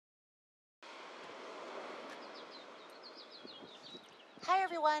Hi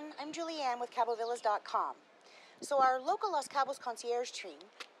everyone, I'm Julianne with CaboVillas.com. So our local Los Cabos concierge team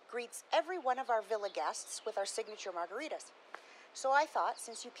greets every one of our villa guests with our signature margaritas. So I thought,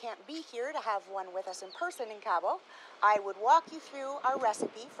 since you can't be here to have one with us in person in Cabo, I would walk you through our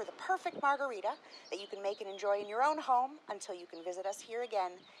recipe for the perfect margarita that you can make and enjoy in your own home until you can visit us here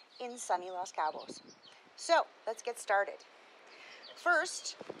again in sunny Los Cabos. So let's get started.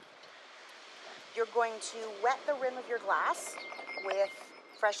 First, you're going to wet the rim of your glass with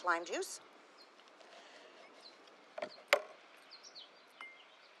fresh lime juice. There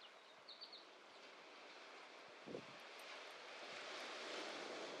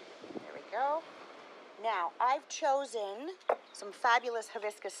we go. Now, I've chosen some fabulous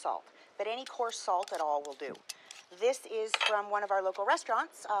hibiscus salt, but any coarse salt at all will do. This is from one of our local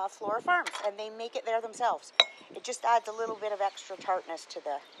restaurants, Flora Farms, and they make it there themselves. It just adds a little bit of extra tartness to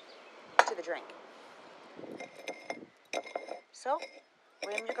the drink. So,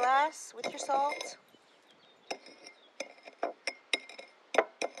 rim your glass with your salt.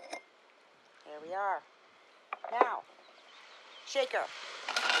 There we are. Now, shaker.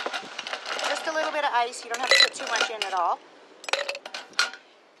 Just a little bit of ice. You don't have to put too much in at all.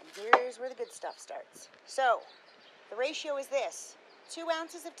 And here's where the good stuff starts. So, the ratio is this. 2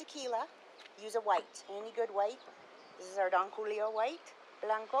 ounces of tequila. Use a white. Any good white. This is our Don Julio white,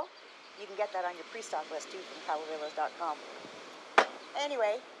 Blanco. You can get that on your pre-stock list too from CaboVillas.com.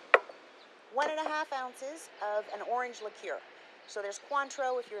 Anyway, 1.5 ounces of an orange liqueur. So there's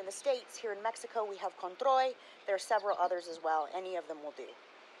Cointreau if you're in the States. Here in Mexico we have Controy. There are several others as well. Any of them will do.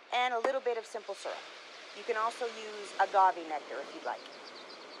 And a little bit of simple syrup. You can also use agave nectar if you'd like.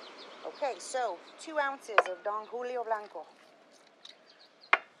 Okay, so 2 ounces of Don Julio Blanco.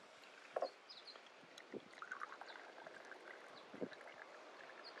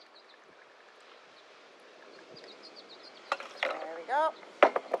 There we go.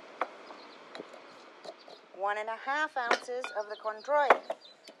 1.5 ounces of the Controy.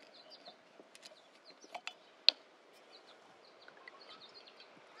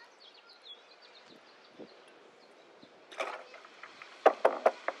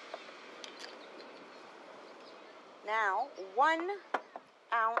 Now, 1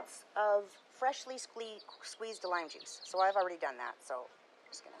 ounce of freshly squeezed lime juice. So I've already done that, so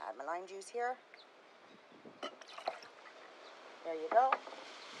I'm just going to add my lime juice here. There you go.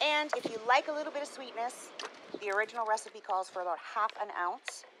 And if you like a little bit of sweetness, the original recipe calls for about 1/2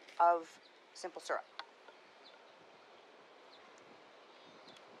 ounce of simple syrup.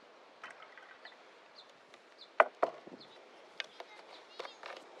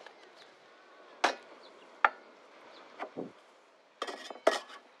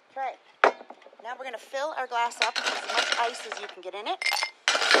 Okay, now we're going to fill our glass up with as much ice as you can get in it.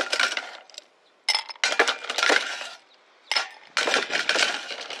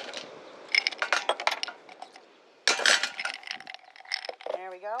 There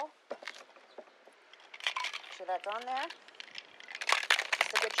we go. Make sure that's on there.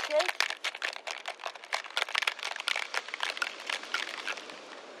 Just a good shake.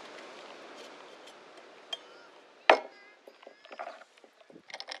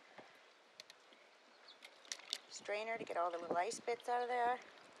 Strainer to get all the little ice bits out of there.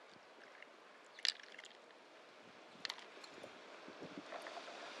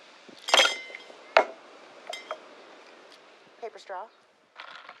 Paper straw.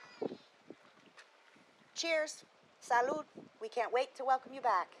 Cheers. Salud. We can't wait to welcome you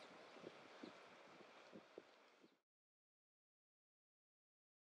back.